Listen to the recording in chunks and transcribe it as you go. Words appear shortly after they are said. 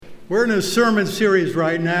We're in a sermon series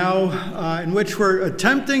right now in which we're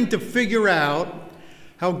attempting to figure out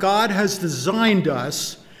how God has designed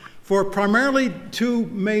us for primarily two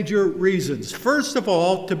major reasons. First of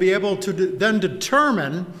all, to be able to then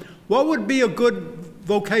determine what would be a good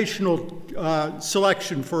vocational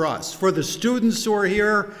selection for us, for the students who are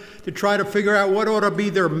here, to try to figure out what ought to be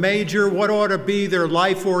their major, what ought to be their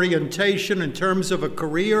life orientation in terms of a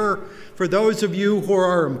career, for those of you who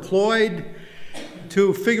are employed,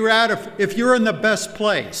 to figure out if you're in the best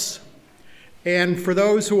place. And for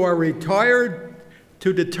those who are retired,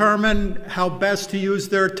 to determine how best to use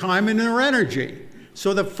their time and their energy.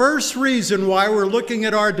 So the first reason why we're looking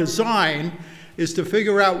at our design is to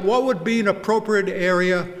figure out what would be an appropriate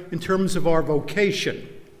area in terms of our vocation.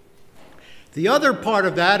 The other part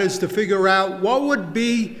of that is to figure out what would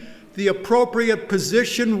be the appropriate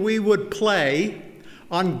position we would play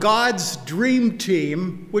on God's dream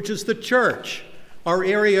team, which is the church, our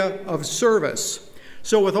area of service.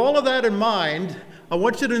 So with all of that in mind, I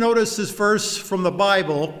want you to notice this verse from the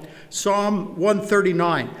Bible, Psalm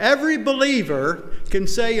 139. Every believer can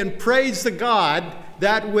say and praise the God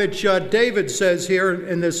that which David says here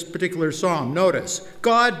in this particular psalm. Notice,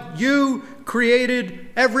 God, you created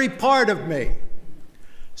every part of me.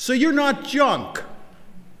 So you're not junk.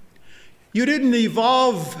 You didn't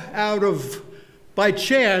evolve out of by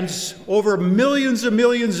chance, over millions and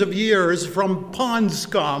millions of years from pond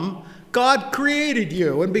scum. God created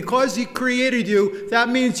you, and because he created you, that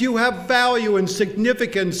means you have value and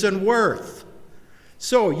significance and worth.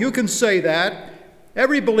 So you can say that.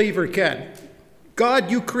 Every believer can.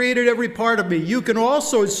 God, you created every part of me. You can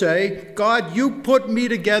also say, God, you put me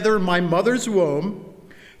together in my mother's womb.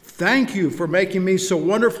 Thank you for making me so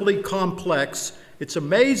wonderfully complex. It's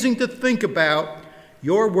amazing to think about.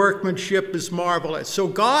 Your workmanship is marvelous. So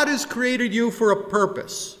God has created you for a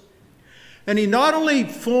purpose. And he not only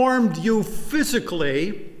formed you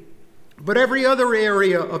physically, but every other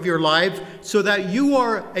area of your life so that you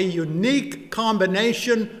are a unique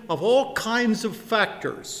combination of all kinds of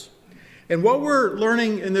factors. And what we're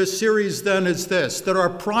learning in this series then is this, that our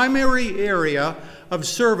primary area of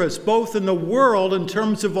service, both in the world in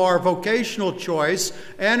terms of our vocational choice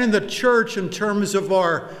and in the church in terms of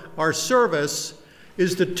our service,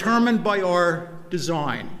 is determined by our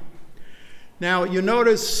design. Now, you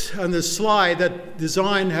notice on this slide that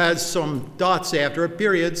design has some dots after it,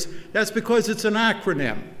 periods. That's because it's an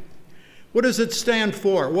acronym. What does it stand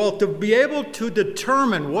for? Well, to be able to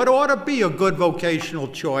determine what ought to be a good vocational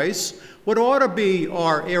choice, what ought to be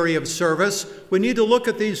our area of service, we need to look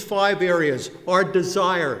at these 5 areas: our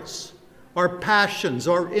desires, our passions,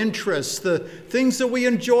 our interests, the things that we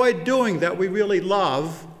enjoy doing that we really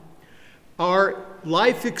love, our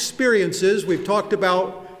life experiences. We've talked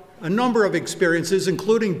about a number of experiences,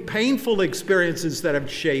 including painful experiences that have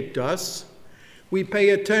shaped us. We pay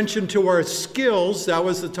attention to our skills. That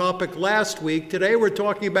was the topic last week. Today we're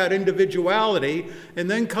talking about individuality, and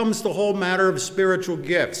then comes the whole matter of spiritual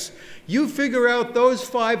gifts. You figure out those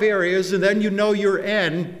 5 areas, and then you know your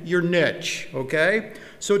niche, okay?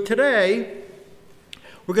 So today,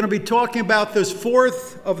 we're going to be talking about this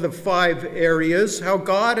 4th of the 5 areas, how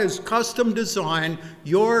God has custom designed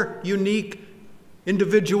your unique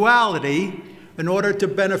individuality in order to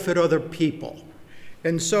benefit other people.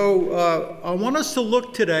 And so I want us to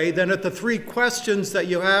look today then at the 3 questions that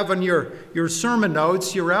you have on your sermon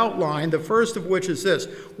notes, your outline, the first of which is this: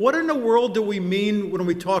 what in the world do we mean when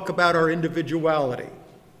we talk about our individuality?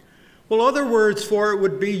 Well, other words for it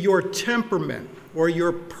would be your temperament or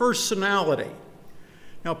your personality.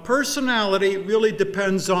 Now, personality really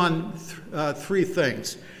depends on 3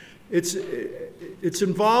 things. It's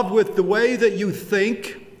involved with the way that you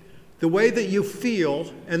think, the way that you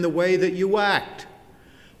feel, and the way that you act.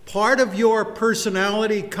 Part of your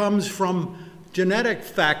personality comes from genetic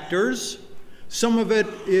factors. Some of it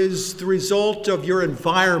is the result of your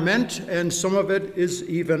environment, and some of it is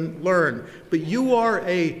even learned. But you are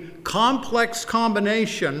a complex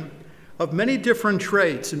combination of many different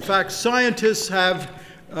traits. In fact, scientists have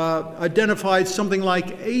identified something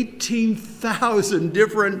like 18,000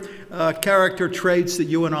 different character traits that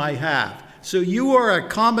you and I have. So you are a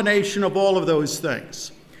combination of all of those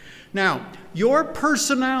things. Now, your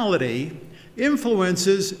personality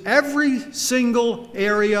influences every single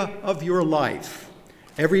area of your life,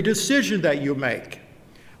 every decision that you make,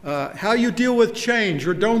 how you deal with change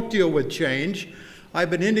or don't deal with change. I've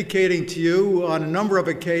been indicating to you on a number of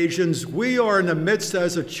occasions, we are in the midst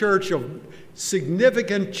as a church of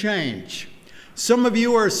significant change. Some of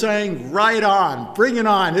you are saying, right on, bring it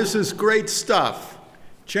on, this is great stuff.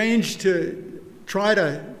 Change to try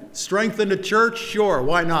to Strengthen the church? Sure,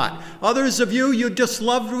 why not? Others of you, you just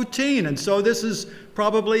love routine, and so this is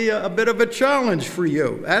probably a bit of a challenge for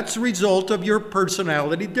you. That's a result of your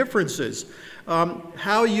personality differences.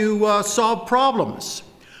 How you solve problems.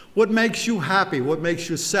 What makes you happy? What makes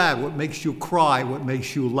you sad? What makes you cry? What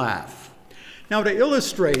makes you laugh? Now, to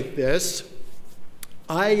illustrate this,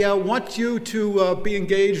 I want you to be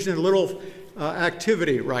engaged in a little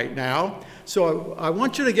activity right now. So I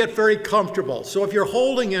want you to get very comfortable. So if you're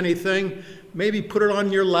holding anything, maybe put it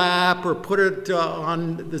on your lap or put it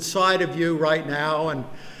on the side of you right now. And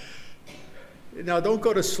now don't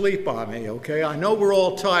go to sleep on me, okay? I know we're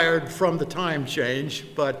all tired from the time change,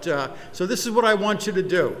 but so this is what I want you to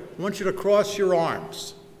do. I want you to cross your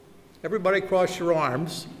arms. Everybody cross your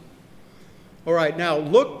arms. All right, now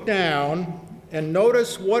look down and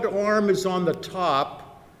notice what arm is on the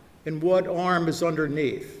top and what arm is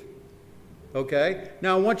underneath. Okay?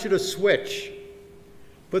 Now I want you to switch.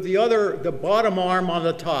 Put the bottom arm on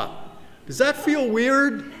the top. Does that feel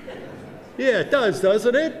weird? Yeah, it does,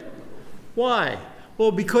 doesn't it? Why?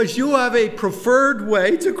 Well, because you have a preferred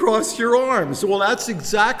way to cross your arms. Well, that's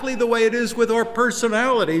exactly the way it is with our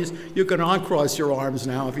personalities. You can uncross your arms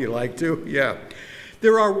now if you like to. Yeah.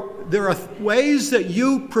 There are ways that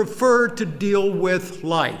you prefer to deal with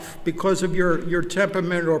life because of your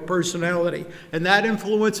temperament or personality, and that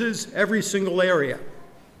influences every single area.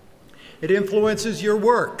 It influences your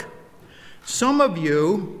work. Some of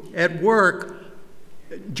you at work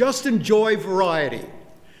just enjoy variety.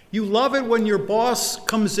 You love it when your boss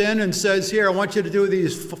comes in and says, here, I want you to do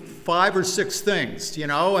these 5 or 6 things, you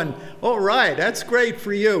know, and all right, that's great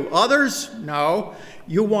for you. Others, no.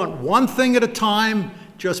 You want one thing at a time,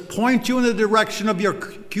 just point you in the direction of your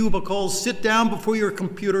cubicle, sit down before your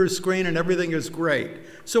computer screen, and everything is great.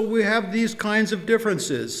 So we have these kinds of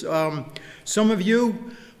differences. Some of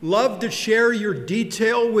you love to share your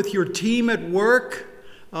detail with your team at work.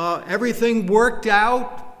 Everything worked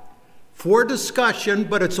out for discussion,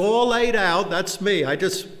 but it's all laid out. That's me. I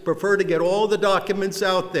just prefer to get all the documents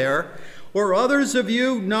out there. Or others of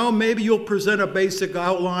you, no, maybe you'll present a basic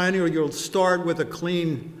outline or you'll start with a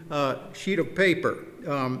clean sheet of paper.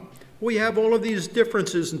 We have all of these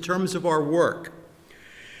differences in terms of our work.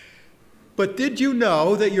 But did you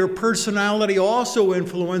know that your personality also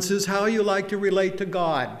influences how you like to relate to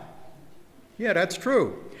God? Yeah, that's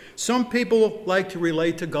true. Some people like to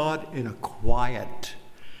relate to God in a quiet,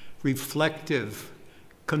 reflective,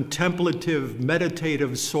 contemplative,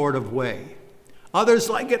 meditative sort of way. Others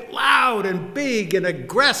like it loud and big and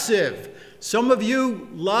aggressive. Some of you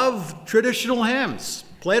love traditional hymns,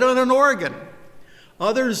 played on an organ.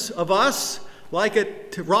 Others of us like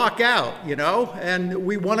it to rock out, you know, and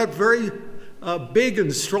we want it very big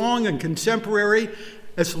and strong and contemporary.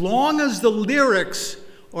 As long as the lyrics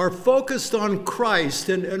are focused on Christ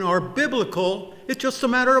and are biblical, it's just a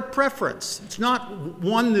matter of preference. It's not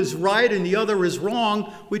one is right and the other is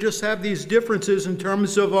wrong. We just have these differences in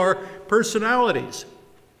terms of our personalities.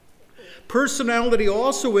 Personality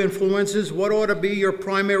also influences what ought to be your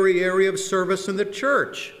primary area of service in the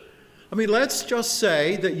church. I mean, let's just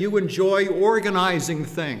say that you enjoy organizing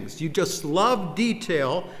things. You just love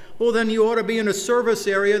detail. Well, then you ought to be in a service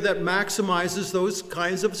area that maximizes those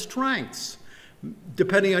kinds of strengths.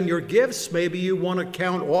 Depending on your gifts, maybe you want to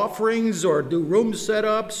count offerings or do room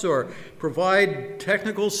setups or provide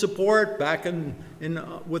technical support back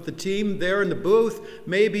with the team there in the booth.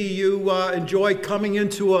 Maybe you enjoy coming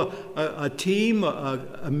into a team,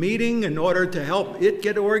 a meeting in order to help it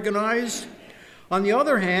get organized. On the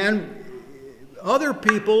other hand, other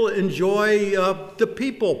people enjoy the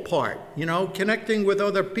people part, you know, connecting with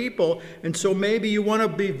other people. And so maybe you want to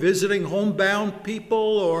be visiting homebound people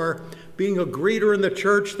or being a greeter in the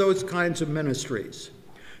church, those kinds of ministries.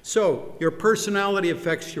 So your personality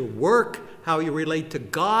affects your work, how you relate to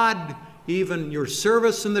God, even your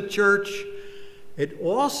service in the church. It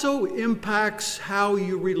also impacts how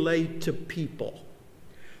you relate to people.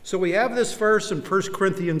 So we have this verse in 1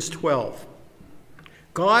 Corinthians 12.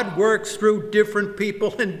 God works through different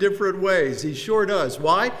people in different ways. He sure does.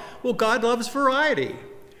 Why? Well, God loves variety.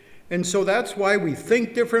 And so that's why we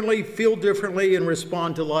think differently, feel differently, and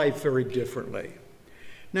respond to life very differently.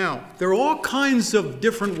 Now, there are all kinds of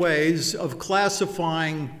different ways of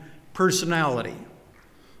classifying personality.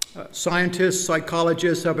 Scientists,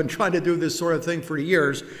 psychologists have been trying to do this sort of thing for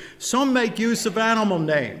years. Some make use of animal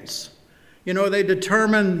names. You know, they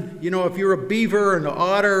determine, you know, if you're a beaver, an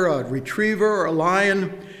otter, a retriever, or a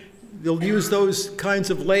lion, they'll use those kinds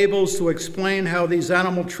of labels to explain how these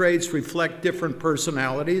animal traits reflect different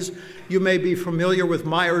personalities. You may be familiar with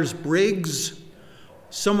Myers-Briggs.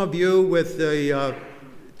 Some of you with the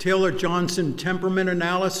Taylor-Johnson temperament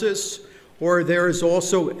analysis, or there is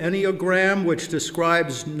also Enneagram, which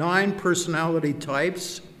describes 9 personality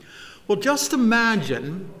types. Well, just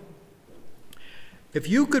imagine if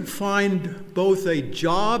you could find both a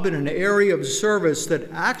job and an area of service that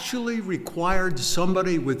actually required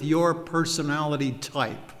somebody with your personality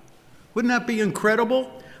type. Wouldn't that be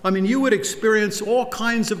incredible? I mean, you would experience all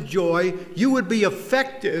kinds of joy, you would be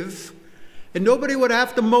effective, and nobody would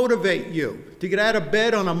have to motivate you to get out of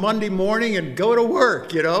bed on a Monday morning and go to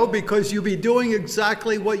work, because you'd be doing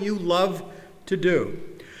exactly what you love to do.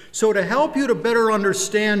 So to help you to better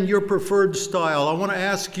understand your preferred style, I want to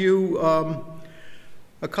ask you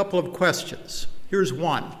a couple of questions. Here's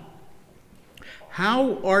one.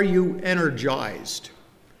 How are you energized?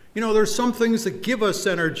 There's some things that give us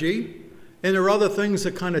energy, and there are other things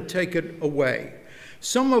that kind of take it away.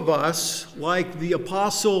 Some of us, like the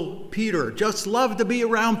Apostle Peter, just love to be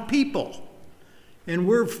around people, and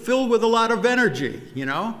we're filled with a lot of energy,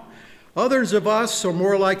 Others of us are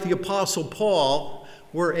more like the Apostle Paul.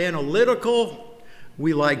 We're analytical,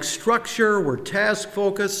 we like structure, we're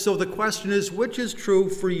task-focused. So the question is, which is true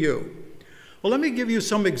for you? Well, let me give you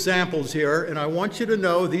some examples here, and I want you to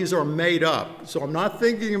know these are made up. So I'm not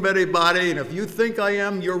thinking of anybody, and if you think I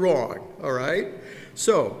am, you're wrong, all right?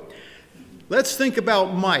 So let's think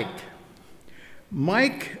about Mike.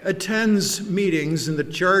 Mike attends meetings in the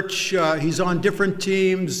church. He's on different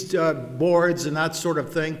teams, boards, and that sort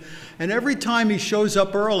of thing. And every time he shows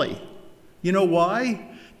up early. You know why?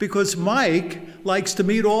 Because Mike likes to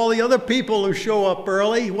meet all the other people who show up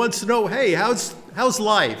early. He wants to know, hey, how's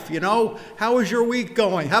life? How is your week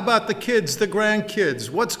going? How about the kids, the grandkids?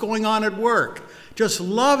 What's going on at work? Just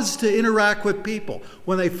loves to interact with people.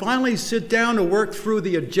 When they finally sit down to work through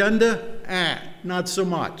the agenda, not so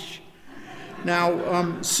much.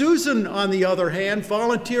 Now, Susan, on the other hand,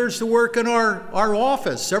 volunteers to work in our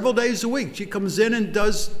office several days a week. She comes in and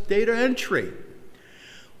does data entry.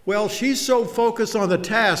 Well, she's so focused on the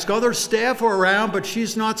task. Other staff are around, but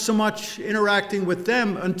she's not so much interacting with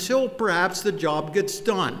them until perhaps the job gets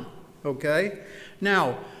done, okay?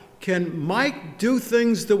 Now, can Mike do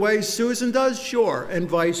things the way Susan does? Sure, and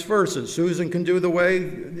vice versa. Susan can do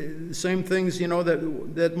the same things,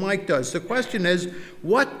 that Mike does. The question is,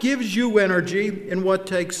 what gives you energy and what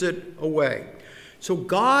takes it away? So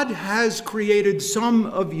God has created some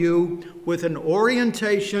of you with an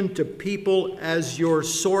orientation to people as your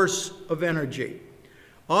source of energy.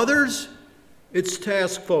 Others, it's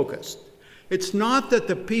task-focused. It's not that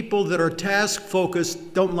the people that are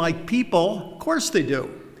task-focused don't like people. Of course they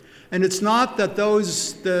do. And it's not that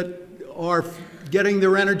those that are getting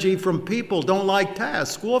their energy from people don't like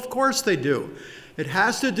tasks. Well, of course they do. It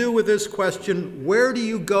has to do with this question, where do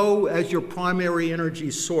you go as your primary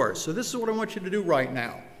energy source? So this is what I want you to do right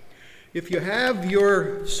now. If you have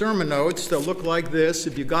your sermon notes that look like this,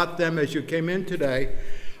 if you got them as you came in today,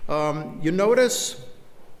 you notice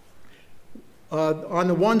on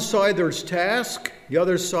the one side there's task, the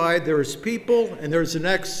other side there's people, and there's an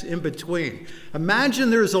X in between. Imagine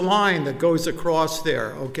there's a line that goes across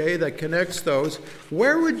there, okay, that connects those.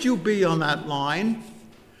 Where would you be on that line?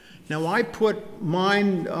 Now I put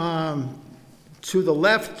mine to the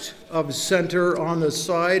left of center on the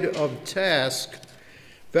side of task.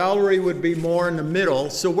 Valerie would be more in the middle.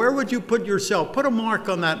 So where would you put yourself? Put a mark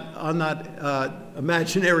on that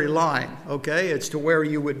imaginary line, okay? As to where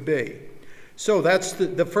you would be. So that's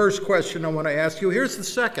the first question I want to ask you. Here's the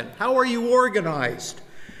second. How are you organized?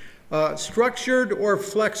 Structured or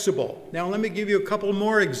flexible? Now let me give you a couple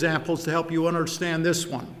more examples to help you understand this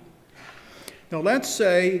one. Now let's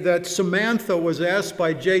say that Samantha was asked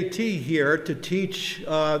by JT here to teach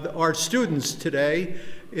our students today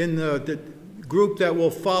in the group that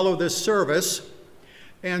will follow this service.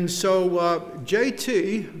 And so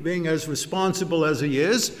JT, being as responsible as he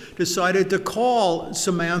is, decided to call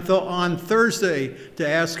Samantha on Thursday to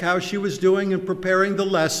ask how she was doing in preparing the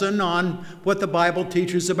lesson on what the Bible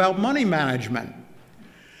teaches about money management.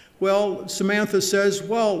 Well, Samantha says,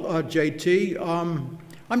 well, JT,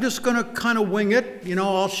 I'm just going to kind of wing it.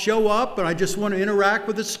 I'll show up and I just want to interact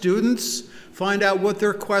with the students, find out what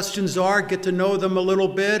their questions are, get to know them a little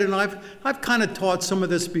bit. And I've kind of taught some of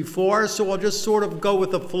this before, so I'll just sort of go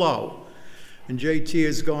with the flow. And JT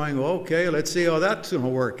is going, okay, let's see how that's going to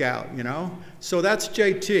work out, So that's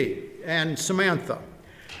JT and Samantha.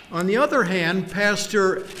 On the other hand,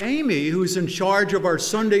 Pastor Amy, who's in charge of our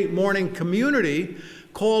Sunday morning community,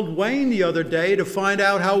 called Wayne the other day to find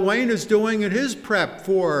out how Wayne is doing in his prep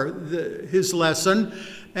for his lesson.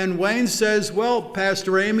 And Wayne says, well,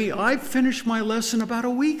 Pastor Amy, I finished my lesson about a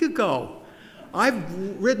week ago.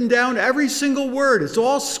 I've written down every single word. It's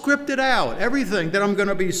all scripted out, everything that I'm going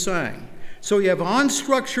to be saying. So you have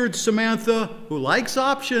unstructured Samantha, who likes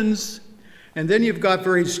options, and then you've got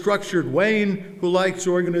very structured Wayne, who likes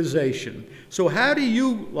organization. So how do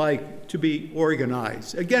you like to be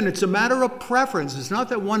organized? Again, it's a matter of preference. It's not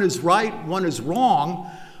that one is right, one is wrong.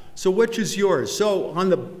 So which is yours? So on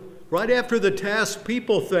the right after the task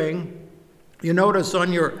people thing, you notice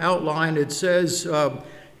on your outline it says,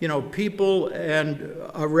 people and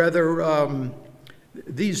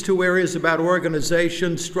these two areas about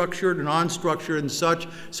organization, structured and unstructured and such.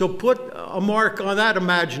 So put a mark on that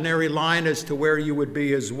imaginary line as to where you would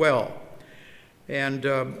be as well. And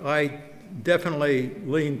I definitely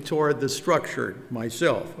lean toward the structured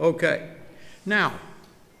myself. Okay. Now,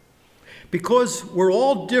 because we're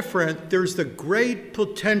all different, there's the great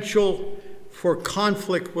potential for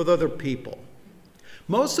conflict with other people.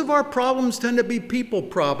 Most of our problems tend to be people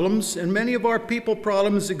problems, and many of our people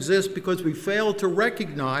problems exist because we fail to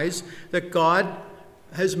recognize that God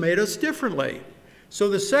has made us differently. So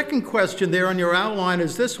the second question there on your outline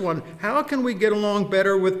is this one: how can we get along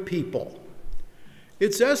better with people?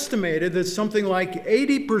 It's estimated that something like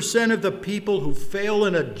 80% of the people who fail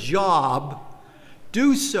in a job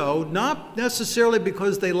do so not necessarily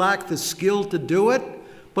because they lack the skill to do it,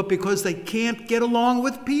 but because they can't get along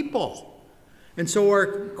with people. And so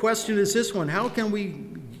our question is this one: how can we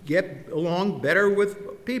get along better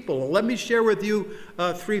with people? Let me share with you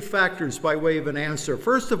 3 factors by way of an answer.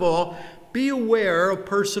 First of all, be aware of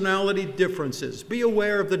personality differences. Be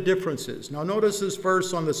aware of the differences. Now notice this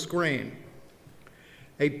verse on the screen.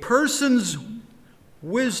 A person's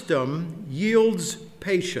wisdom yields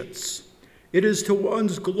patience. It is to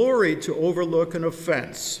one's glory to overlook an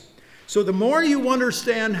offense. So the more you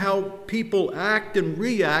understand how people act and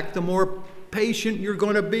react, the more patient you're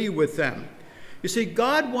going to be with them. You see,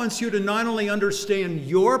 God wants you to not only understand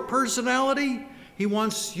your personality, He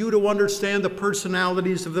wants you to understand the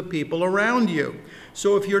personalities of the people around you.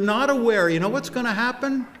 So if you're not aware, you know what's going to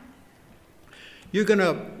happen? You're going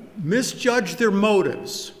to misjudge their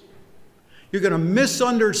motives. You're going to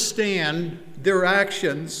misunderstand their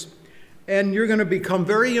actions, and you're going to become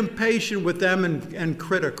very impatient with them and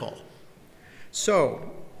critical.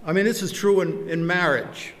 So, I mean, this is true in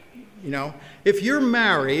marriage. If you're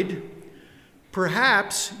married,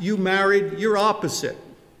 perhaps you married your opposite.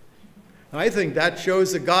 I think that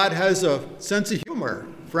shows that God has a sense of humor,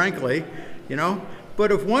 frankly,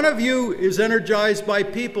 But if one of you is energized by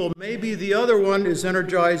people, maybe the other one is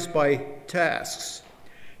energized by tasks.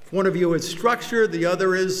 If one of you is structured, the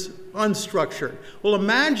other is unstructured. Well,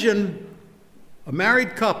 imagine a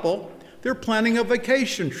married couple. They're planning a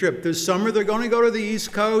vacation trip this summer. They're going to go to the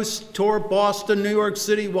East Coast, tour Boston, New York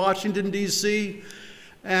City, Washington, D.C.,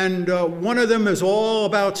 and one of them is all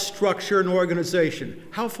about structure and organization.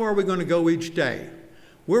 How far are we going to go each day?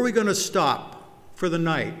 Where are we going to stop for the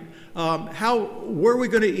night? Where are we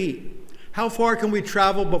going to eat? How far can we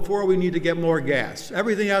travel before we need to get more gas?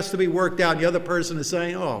 Everything has to be worked out. The other person is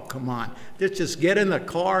saying, oh, come on, let's just get in the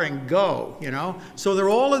car and go, So there are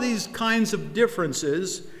all of these kinds of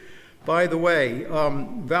differences. By the way,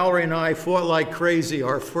 Valerie and I fought like crazy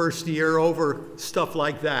our first year over stuff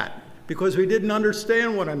like that because we didn't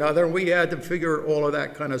understand one another, and we had to figure all of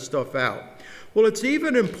that kind of stuff out. Well, it's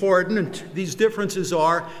even important, and these differences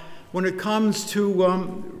are, when it comes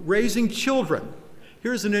to raising children.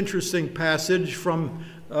 Here's an interesting passage from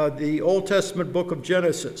the Old Testament book of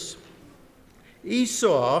Genesis.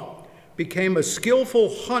 Esau became a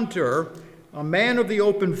skillful hunter, a man of the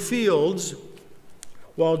open fields,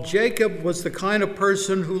 while Jacob was the kind of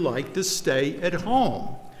person who liked to stay at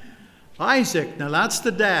home. Isaac, now that's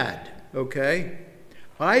the dad, okay?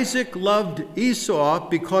 Isaac loved Esau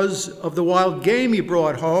because of the wild game he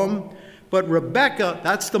brought home, but Rebekah,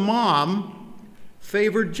 that's the mom,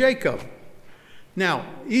 favored Jacob. Now,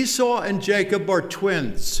 Esau and Jacob are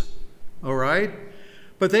twins, all right?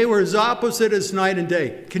 But they were as opposite as night and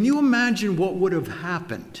day. Can you imagine what would have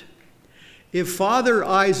happened if Father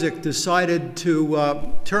Isaac decided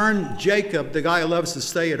to turn Jacob, the guy who loves to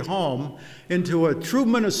stay at home, into a true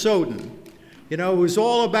Minnesotan? Who's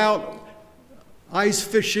all about ice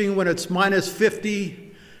fishing when it's minus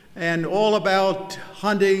 50, and all about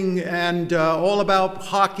hunting, and all about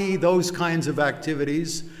hockey, those kinds of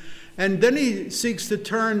activities. And then he seeks to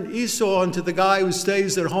turn Esau into the guy who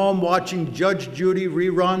stays at home watching Judge Judy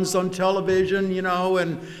reruns on television,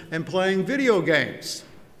 and playing video games.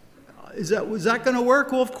 Was that going to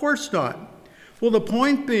work? Well, of course not. Well, the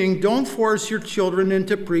point being, don't force your children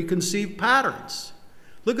into preconceived patterns.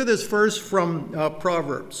 Look at this verse from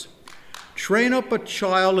Proverbs. Train up a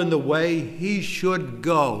child in the way he should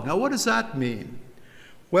go. Now, what does that mean?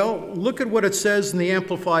 Well, look at what it says in the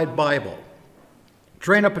Amplified Bible.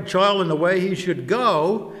 Train up a child in the way he should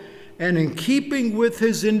go, and in keeping with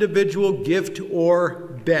his individual gift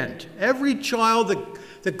or bent. Every child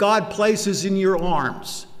that God places in your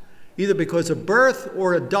arms, either because of birth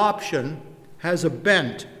or adoption, has a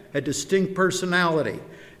bent, a distinct personality.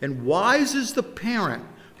 And wise is the parent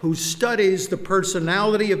who studies the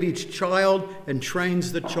personality of each child and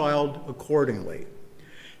trains the child accordingly.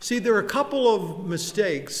 See, there are a couple of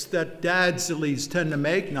mistakes that dads at least tend to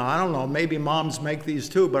make. Now, I don't know, maybe moms make these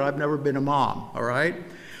too, but I've never been a mom, all right?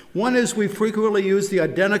 One is we frequently use the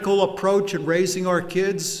identical approach in raising our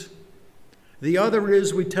kids. The other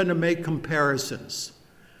is we tend to make comparisons.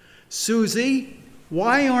 Susie,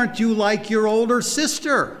 why aren't you like your older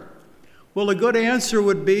sister? Well, a good answer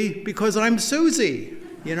would be, because I'm Susie,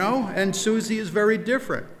 and Susie is very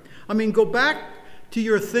different. I mean, go back to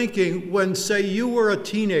your thinking when, say, you were a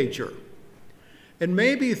teenager and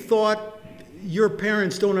maybe thought your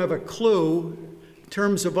parents don't have a clue in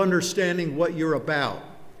terms of understanding what you're about.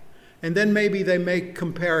 And then maybe they make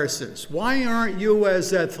comparisons. Why aren't you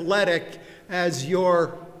as athletic as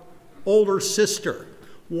your older sister?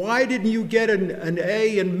 Why didn't you get an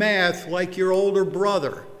A in math like your older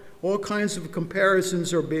brother? All kinds of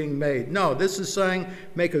comparisons are being made. No, this is saying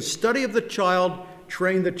make a study of the child,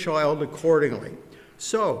 train the child accordingly.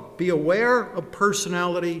 So be aware of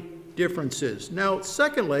personality differences. Now,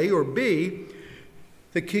 secondly, or B,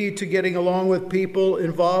 the key to getting along with people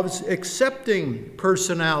involves accepting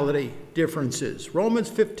personality differences. Romans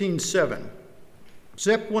 15:7.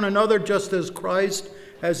 Accept one another just as Christ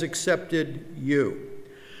has accepted you.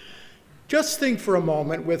 Just think for a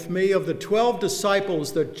moment with me of the 12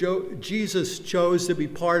 disciples that Jesus chose to be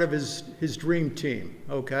part of his dream team,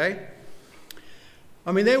 okay?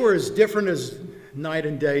 I mean, they were as different as night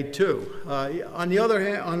and day, too. On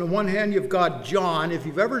the one hand, you've got John. If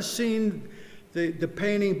you've ever seen the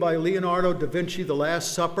painting by Leonardo da Vinci, The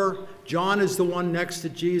Last Supper, John is the one next to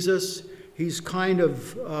Jesus. He's kind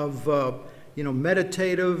of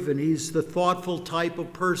meditative, and he's the thoughtful type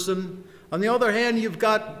of person. On the other hand, you've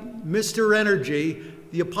got Mr. Energy,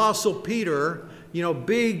 the Apostle Peter,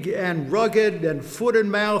 big and rugged and foot and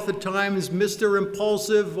mouth at times, Mr.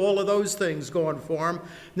 Impulsive, all of those things going for him.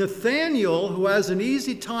 Nathaniel, who has an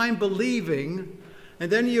easy time believing, and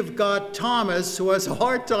then you've got Thomas, who has a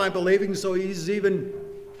hard time believing, so he's even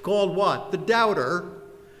called what? The doubter.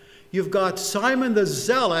 You've got Simon the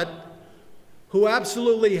Zealot, who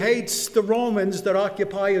absolutely hates the Romans that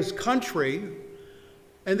occupy his country.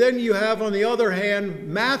 And then you have, on the other hand,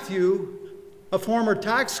 Matthew, a former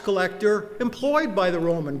tax collector employed by the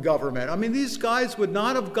Roman government. I mean, these guys would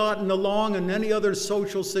not have gotten along in any other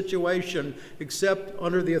social situation except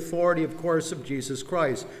under the authority, of course, of Jesus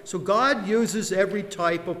Christ. So God uses every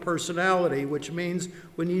type of personality, which means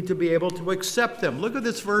we need to be able to accept them. Look at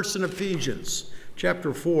this verse in Ephesians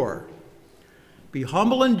chapter 4. Be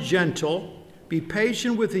humble and gentle, be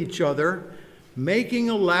patient with each other, making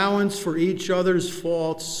allowance for each other's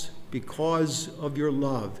faults because of your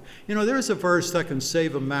love. There's a verse that can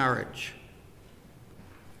save a marriage.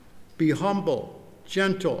 Be humble,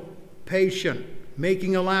 gentle, patient,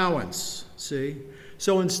 making allowance. See?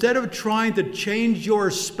 So instead of trying to change your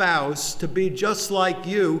spouse to be just like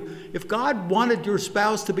you, if God wanted your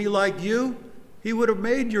spouse to be like you, he would have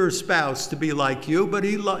made your spouse to be like you, but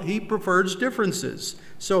he prefers differences.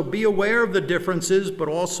 So be aware of the differences, but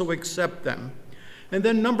also accept them. And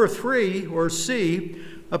then number 3, or C,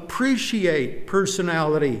 appreciate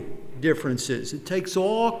personality differences. It takes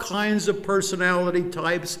all kinds of personality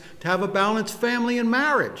types to have a balanced family and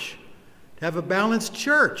marriage, to have a balanced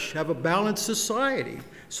church, have a balanced society.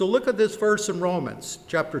 So look at this verse in Romans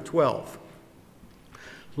chapter 12.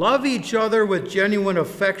 Love each other with genuine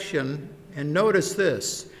affection, and notice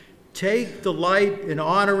this, take delight in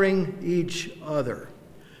honoring each other.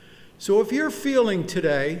 So if you're feeling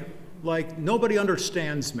today like nobody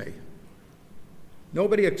understands me,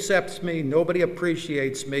 nobody accepts me, nobody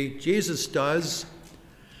appreciates me, Jesus does.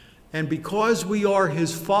 And because we are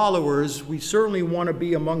his followers, we certainly want to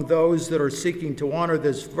be among those that are seeking to honor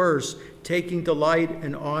this verse, taking delight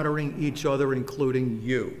in honoring each other, including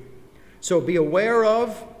you. So be aware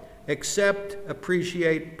of, accept,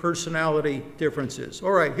 appreciate personality differences.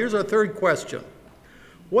 All right, here's our third question.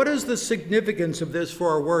 What is the significance of this for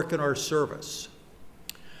our work and our service?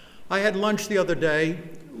 I had lunch the other day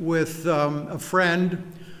with a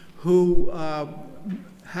friend who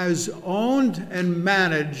has owned and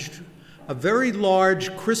managed a very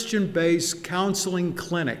large Christian-based counseling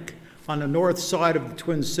clinic on the north side of the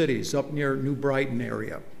Twin Cities, up near New Brighton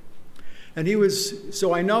area. And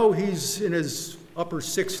so I know he's in his upper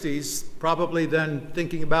 60s, probably then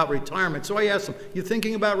thinking about retirement. So I asked him, you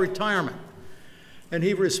thinking about retirement? And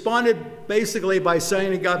he responded basically by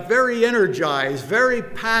saying he got very energized, very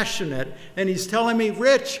passionate. And he's telling me,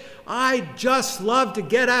 Rich, I just love to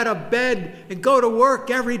get out of bed and go to work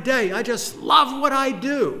every day. I just love what I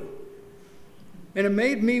do. And it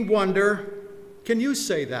made me wonder, can you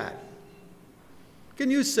say that? Can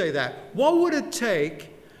you say that? What would it take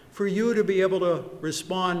for you to be able to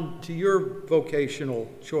respond to your vocational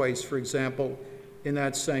choice, for example, in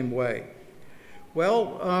that same way?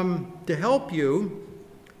 Well, to help you,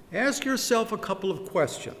 ask yourself a couple of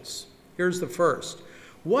questions. Here's the first.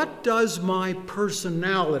 What does my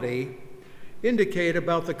personality indicate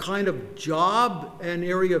about the kind of job and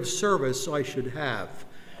area of service I should have?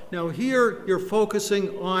 Now here, you're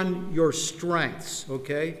focusing on your strengths,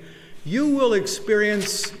 okay? You will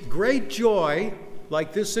experience great joy,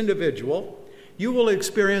 like this individual. You will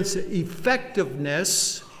experience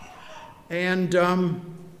effectiveness, and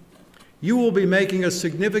you will be making a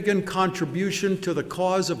significant contribution to the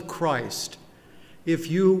cause of Christ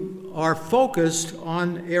if you are focused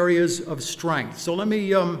on areas of strength. So let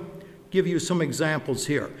me give you some examples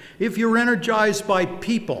here. If you're energized by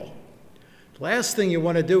people, the last thing you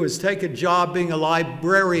want to do is take a job being a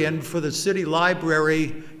librarian for the city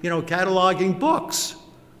library, cataloging books.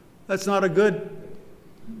 That's not a good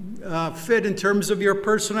fit in terms of your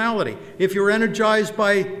personality. If you're energized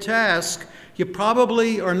by task, you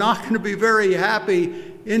probably are not going to be very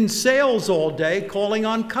happy in sales all day calling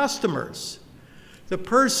on customers. The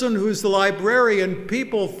person who's the librarian,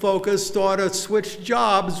 people-focused, ought to switch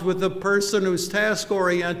jobs with the person who's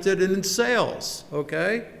task-oriented and in sales,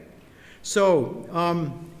 okay? So,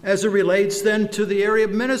 as it relates then to the area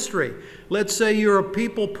of ministry, let's say you're a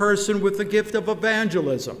people person with the gift of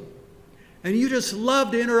evangelism, and you just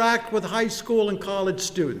love to interact with high school and college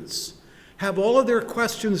students, have all of their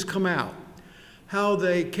questions come out, how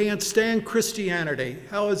they can't stand Christianity,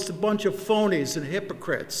 how it's a bunch of phonies and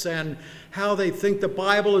hypocrites, and how they think the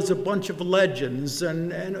Bible is a bunch of legends,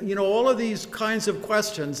 and all of these kinds of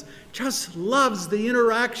questions. Just loves the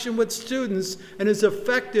interaction with students and is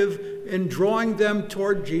effective in drawing them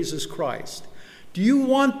toward Jesus Christ. Do you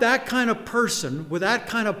want that kind of person with that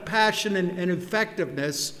kind of passion and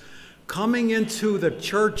effectiveness coming into the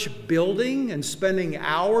church building and spending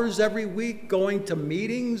hours every week going to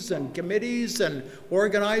meetings and committees and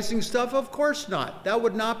organizing stuff? Of course not. That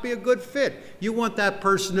would not be a good fit. You want that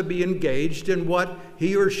person to be engaged in what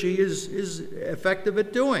he or she is effective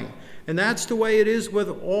at doing. And that's the way it is with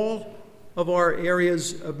all of our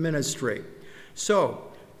areas of ministry.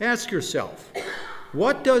 So, ask yourself,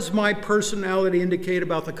 what does my personality indicate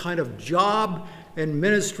about the kind of job and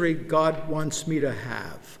ministry God wants me to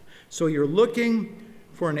have? So you're looking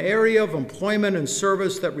for an area of employment and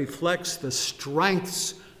service that reflects the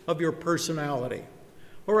strengths of your personality.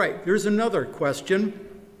 All right, here's another question.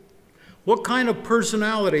 What kind of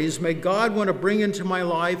personalities may God want to bring into my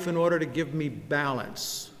life in order to give me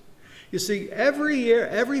balance? You see,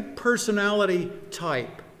 every personality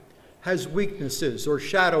type has weaknesses or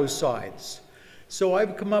shadow sides. So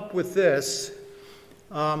I've come up with this.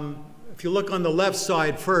 If you look on the left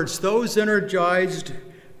side first, those energized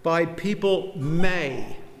by people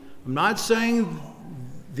may. I'm not saying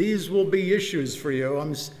these will be issues for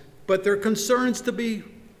you, but they're concerns to be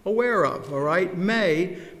aware of, all right?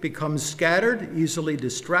 May become scattered, easily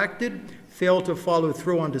distracted, fail to follow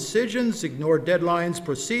through on decisions, ignore deadlines,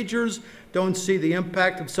 procedures, don't see the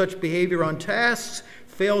impact of such behavior on tasks,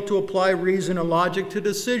 fail to apply reason and logic to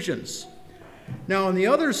decisions. Now, on the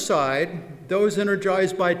other side, those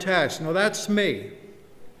energized by tasks. Now, that's me.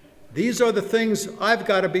 These are the things I've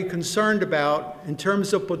got to be concerned about in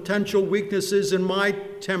terms of potential weaknesses in my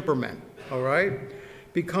temperament, all right?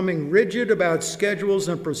 Becoming rigid about schedules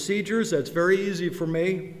and procedures, that's very easy for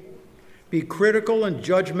me. Be critical and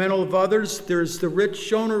judgmental of others. There's the Rich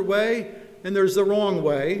Schoner way, and there's the wrong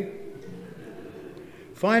way.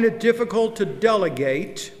 Find it difficult to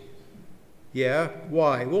delegate. Yeah,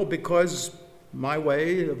 why? Well, because my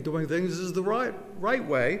way of doing things is the right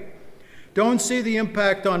way. Don't see the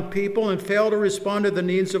impact on people and fail to respond to the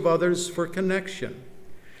needs of others for connection.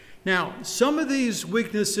 Now, some of these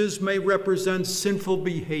weaknesses may represent sinful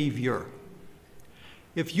behavior.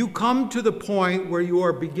 If you come to the point where you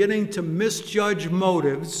are beginning to misjudge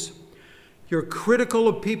motives, you're critical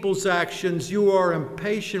of people's actions, you are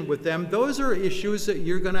impatient with them, those are issues that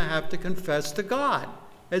you're going to have to confess to God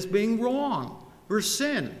as being wrong or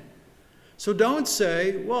sin. So don't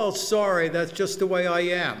say, well, sorry, that's just the way I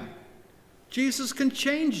am. Jesus can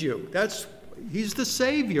change you. He's the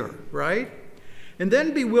Savior, right? And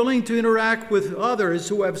then be willing to interact with others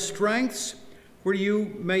who have strengths where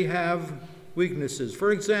you may have weaknesses.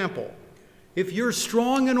 For example, if you're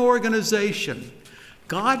strong in organization,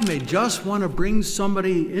 God may just want to bring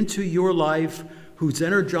somebody into your life who's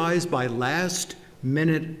energized by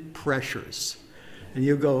last-minute pressures. And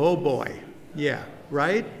you go, oh boy, yeah,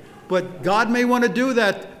 right? But God may want to do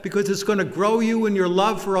that because it's going to grow you in your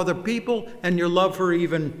love for other people and your love for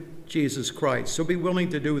even Jesus Christ. So be willing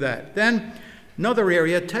to do that. Then, another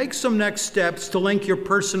area, take some next steps to link your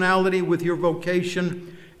personality with your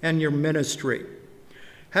vocation and your ministry.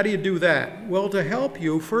 How do you do that? Well, to help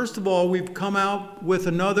you, first of all, we've come out with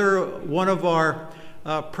another one of our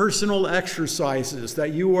personal exercises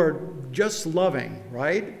that you are just loving,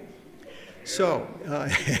 right? So,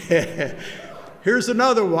 here's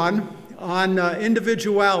another one on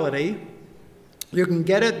individuality. You can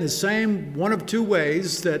get it in the same one of two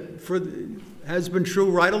ways that has been true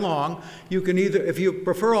right along. You can either, if you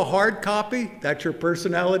prefer a hard copy, that's your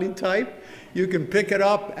personality type. You can pick it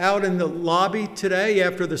up out in the lobby today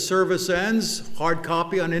after the service ends, hard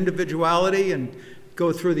copy on individuality, and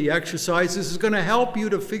go through the exercises. It's going to help you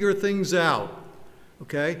to figure things out,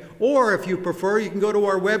 okay? Or if you prefer, you can go to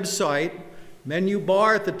our website, menu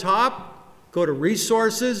bar at the top, go to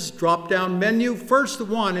resources, drop down menu. First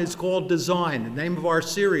one is called Design, the name of our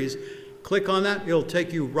series. Click on that, it'll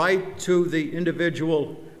take you right to the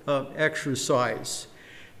individual exercise.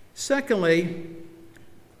 Secondly,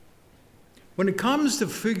 when it comes to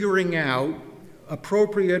figuring out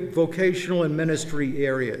appropriate vocational and ministry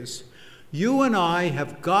areas, you and I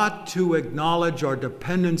have got to acknowledge our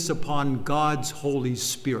dependence upon God's Holy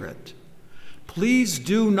Spirit. Please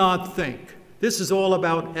do not think this is all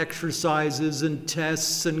about exercises and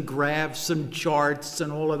tests and graphs and charts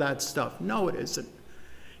and all of that stuff. No, it isn't.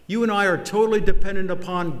 You and I are totally dependent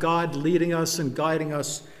upon God leading us and guiding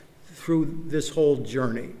us through this whole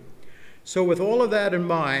journey. So with all of that in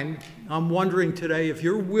mind, I'm wondering today if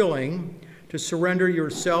you're willing to surrender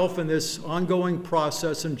yourself in this ongoing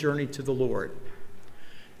process and journey to the Lord.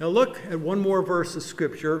 Now look at one more verse of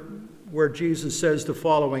Scripture where Jesus says the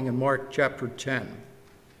following in Mark chapter 10.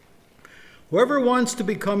 Whoever wants to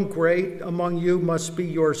become great among you must be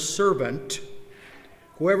your servant.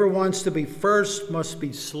 Whoever wants to be first must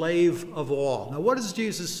be slave of all. Now what is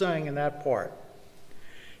Jesus saying in that part?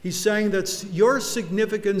 He's saying that your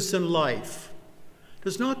significance in life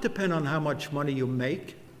does not depend on how much money you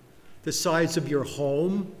make, the size of your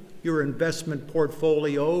home, your investment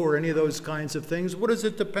portfolio, or any of those kinds of things. What does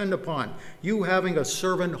it depend upon? You having a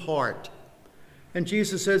servant heart. And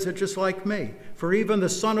Jesus says it just like me. For even the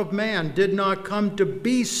Son of Man did not come to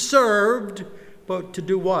be served, but to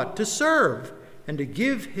do what? To serve, and to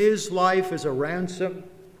give his life as a ransom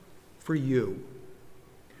for you.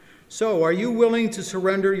 So, are you willing to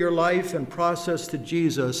surrender your life and process to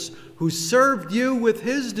Jesus, who served you with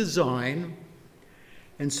his design?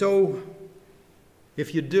 And so,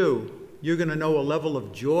 if you do, you're going to know a level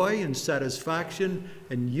of joy and satisfaction,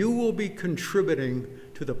 and you will be contributing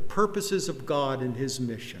to the purposes of God and his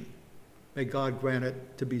mission. May God grant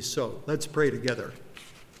it to be so. Let's pray together.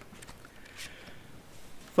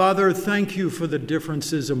 Father, thank you for the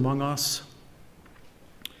differences among us.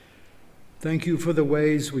 Thank you for the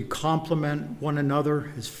ways we complement one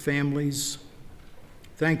another as families.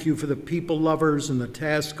 Thank you for the people lovers and the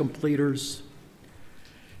task completers.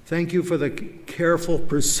 Thank you for the careful,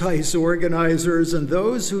 precise organizers and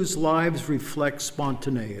those whose lives reflect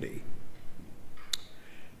spontaneity.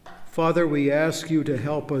 Father, we ask you to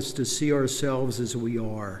help us to see ourselves as we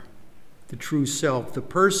are, the true self, the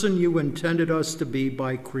person you intended us to be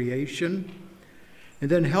by creation. And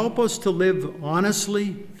then help us to live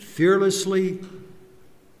honestly, fearlessly,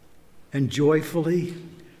 and joyfully,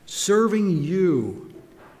 serving you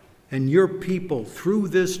and your people through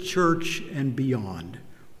this church and beyond,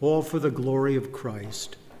 all for the glory of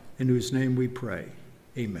Christ, in whose name we pray.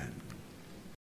 Amen.